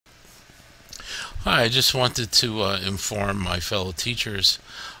Hi, I just wanted to inform my fellow teachers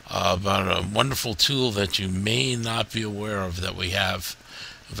about a wonderful tool that you may not be aware of that we have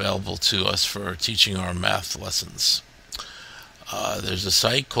available to us for teaching our math lessons. There's a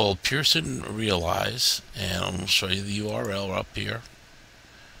site called Pearson Realize, and I'm going to show you the URL up here.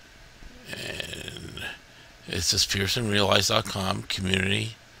 And it's just pearsonrealize.com,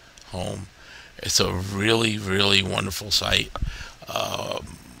 community home. It's a really, really wonderful site.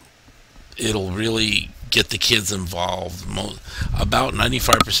 It'll really get the kids involved. About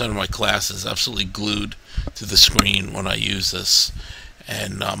 95% of my class is absolutely glued to the screen when I use this,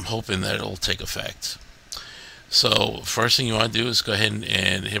 and I'm hoping that it'll take effect. So first thing you want to do is go ahead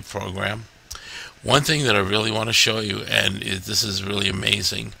and hit program. One thing that I really want to show you, and this is really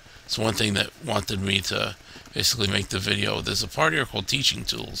amazing, it's one thing that wanted me to basically make the video. There's a part here called teaching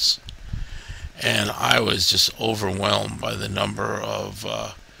tools, and I was just overwhelmed by the number of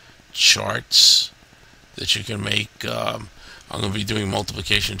charts that you can make. I'm going to be doing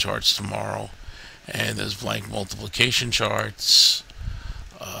multiplication charts tomorrow, and there's blank multiplication charts,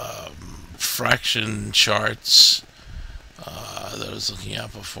 fraction charts that I was looking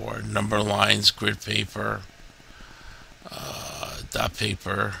at before, number lines, grid paper, dot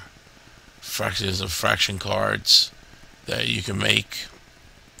paper, fractions of fraction cards that you can make.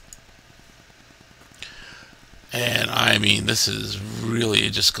 And I mean, this is really,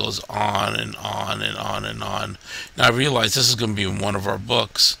 it just goes on and on and on and on. Now I realize this is going to be in one of our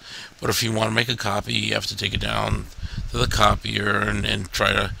books, but if you want to make a copy, you have to take it down to the copier and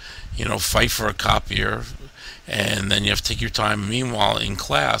try to, fight for a copier, and then you have to take your time. Meanwhile, in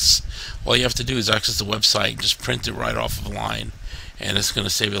class, all you have to do is access the website and just print it right off of the line, and it's going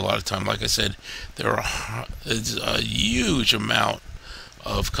to save you a lot of time. Like I said, it's a huge amount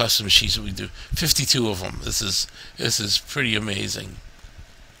of custom sheets that we do, 52 of them. This is pretty amazing.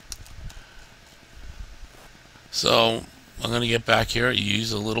 So I'm going to get back here. You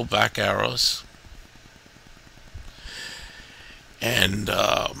use the little back arrows, and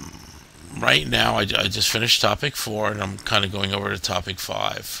right now I just finished topic 4, and I'm kind of going over to topic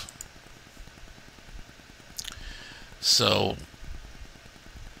 5. So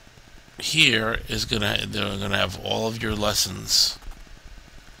here is they're gonna have all of your lessons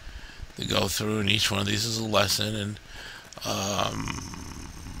to go through, and each one of these is a lesson. And I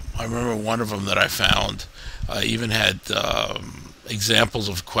remember one of them that I found even had examples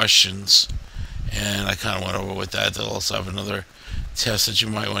of questions, and I kind of went over with that. They'll also have another test that you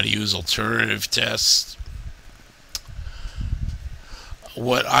might want to use, alternative tests.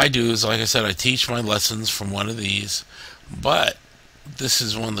 What I do is, like I said, I teach my lessons from one of these, but this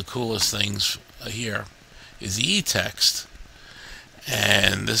is one of the coolest things here is the etext.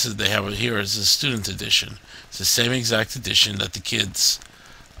 And they have it here as a student edition. It's the same exact edition that the kids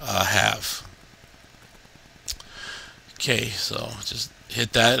have. Okay, so just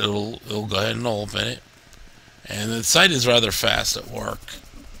hit that. It'll go ahead and open it. And the site is rather fast at work,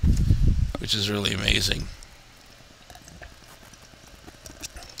 which is really amazing.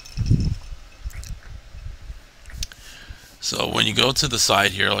 So when you go to the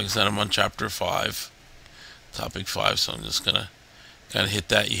site here, like I said, I'm on chapter 5, topic 5, so I'm just gonna kind of hit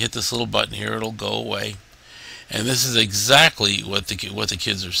that. You hit this little button here, it'll go away, and this is exactly what the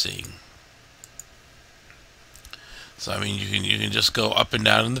kids are seeing. So I mean, you can just go up and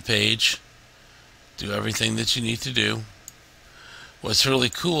down in the page, do everything that you need to do. What's really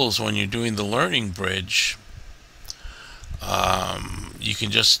cool is when you're doing the learning bridge, you can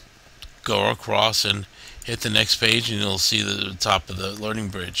just go across and hit the next page, and you'll see the top of the learning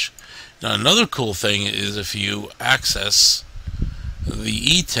bridge. Now another cool thing is if you access the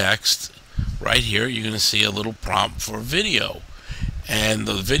etext right here, you're going to see a little prompt for video, and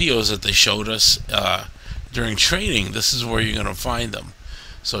the videos that they showed us during training, this is where you're going to find them.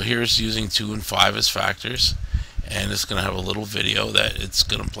 So here's using 2 and 5 as factors, and it's going to have a little video that it's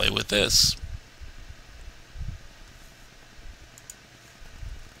going to play with this.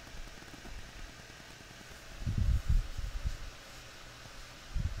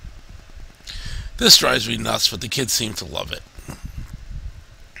 This drives me nuts, but the kids seem to love it.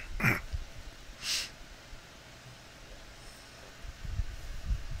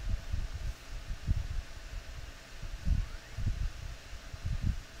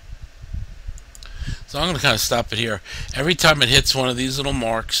 So I'm going to kind of stop it here. Every time it hits one of these little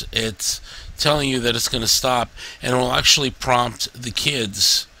marks, it's telling you that it's going to stop, and it will actually prompt the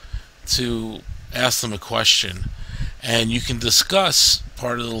kids to ask them a question. And you can discuss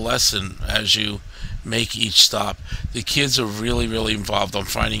part of the lesson as you make each stop. The kids are really involved. I'm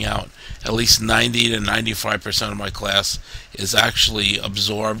finding out at least 90 to 95% of my class is actually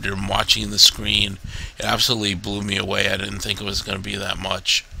absorbed and watching the screen. It absolutely blew me away. I didn't think it was going to be that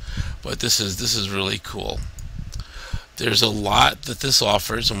much, but this is really cool. There's a lot that this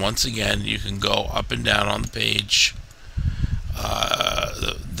offers, and once again, you can go up and down on the page.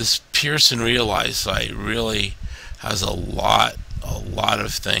 This Pearson Realize site really has a lot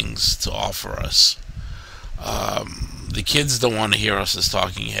of things to offer us. The kids don't want to hear us as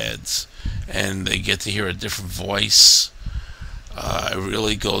talking heads, and they get to hear a different voice. It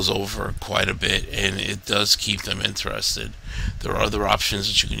really goes over quite a bit, and it does keep them interested. There are other options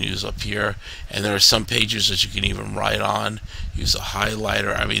that you can use up here, and there are some pages that you can even write on, use a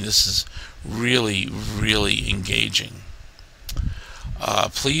highlighter. I mean, this is really engaging.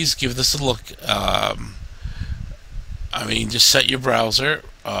 Please give this a look. I mean, just set your browser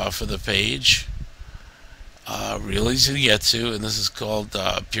for the page. Real easy to get to, and this is called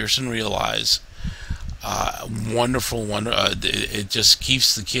Pearson Realize. Wonderful. It just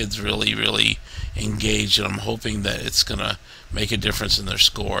keeps the kids really engaged, and I'm hoping that it's gonna make a difference in their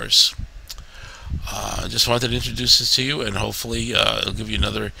scores. Just wanted to introduce this to you, and hopefully it'll give you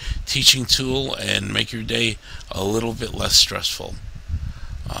another teaching tool and make your day a little bit less stressful.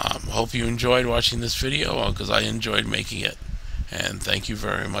 Hope you enjoyed watching this video, because I enjoyed making it, and thank you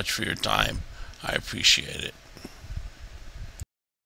very much for your time. I appreciate it.